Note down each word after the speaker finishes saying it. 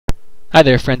Hi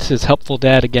there friends, this is Helpful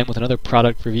Dad again with another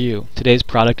product review. Today's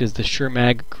product is the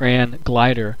Shermag Grand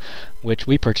Glider, which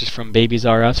we purchased from Babies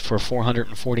R Us for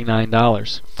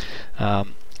 $449.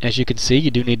 As you can see,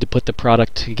 you do need to put the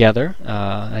product together.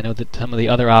 I know that some of the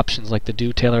other options like the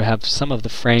Dutailier have some of the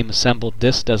frame assembled.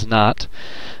 This does not.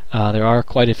 There are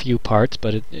quite a few parts,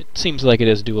 but it seems like it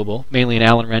is doable. Mainly an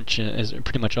Allen wrench is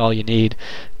pretty much all you need.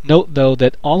 Note though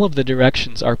that all of the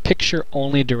directions are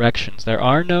picture-only directions. There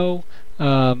are no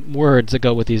words that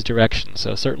go with these directions,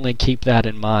 so certainly keep that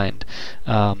in mind.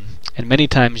 And many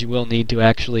times you will need to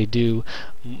actually do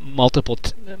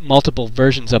multiple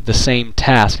versions of the same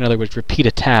task. In other words, repeat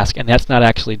a task, and that's not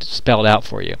actually spelled out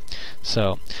for you.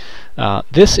 So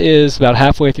this is about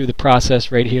halfway through the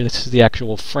process right here. This is the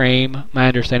actual frame. My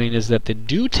understanding is that the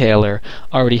Dutailier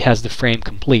already has the frame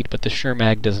complete, but the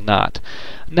Shermag does not.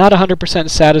 Not 100%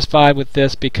 satisfied with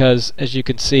this because, as you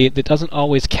can see, it doesn't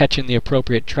always catch in the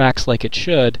appropriate tracks like it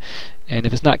should. And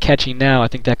if it's not catching now, I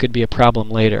think that could be a problem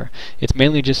later. It's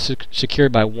mainly just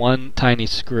secured by one tiny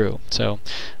screw. So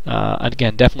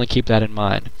again, definitely keep that in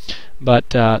mind. But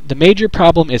the major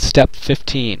problem is step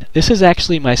 15. This is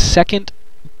actually my second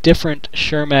different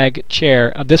Shermag chair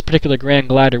of this particular Grand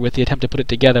Glider with the attempt to put it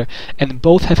together, and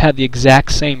both have had the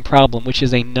exact same problem, which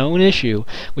is a known issue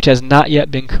which has not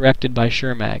yet been corrected by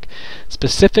Shermag.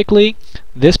 Specifically,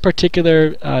 this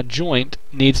particular joint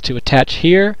needs to attach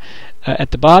here at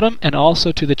the bottom and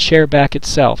also to the chair back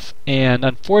itself, and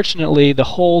unfortunately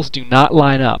the holes do not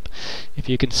line up. If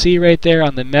you can see right there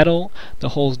on the metal, the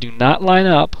holes do not line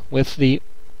up with the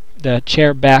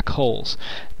chair back holes.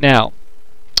 Now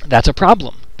that's a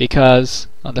problem, because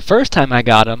the first time I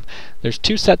got them, there's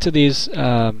two sets of these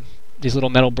little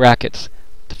metal brackets.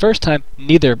 The first time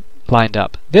neither lined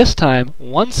up. This time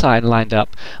one side lined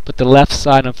up, but the left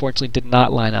side unfortunately did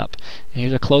not line up. And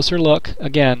here's a closer look.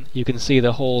 Again, you can see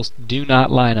the holes do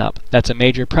not line up. That's a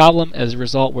major problem. As a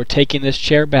result, we're taking this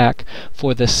chair back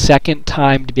for the second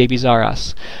time to Babies R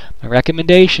Us. My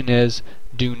recommendation is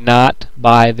do not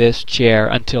buy this chair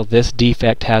until this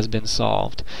defect has been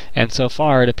solved. And so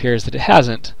far it appears that it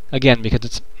hasn't, again because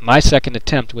it's my second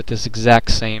attempt with this exact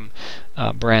same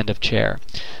brand of chair.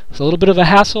 It's a little bit of a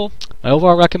hassle. My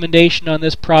overall recommendation on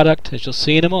this product, as you'll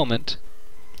see in a moment,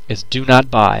 is do not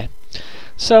buy.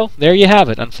 So there you have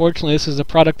it. Unfortunately, this is a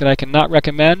product that I cannot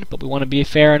recommend, but we want to be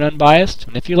fair and unbiased.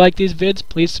 And if you like these vids,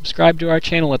 please subscribe to our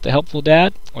channel at The Helpful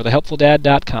Dad or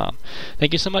thehelpfuldad.com.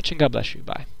 Thank you so much, and God bless you.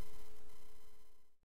 Bye.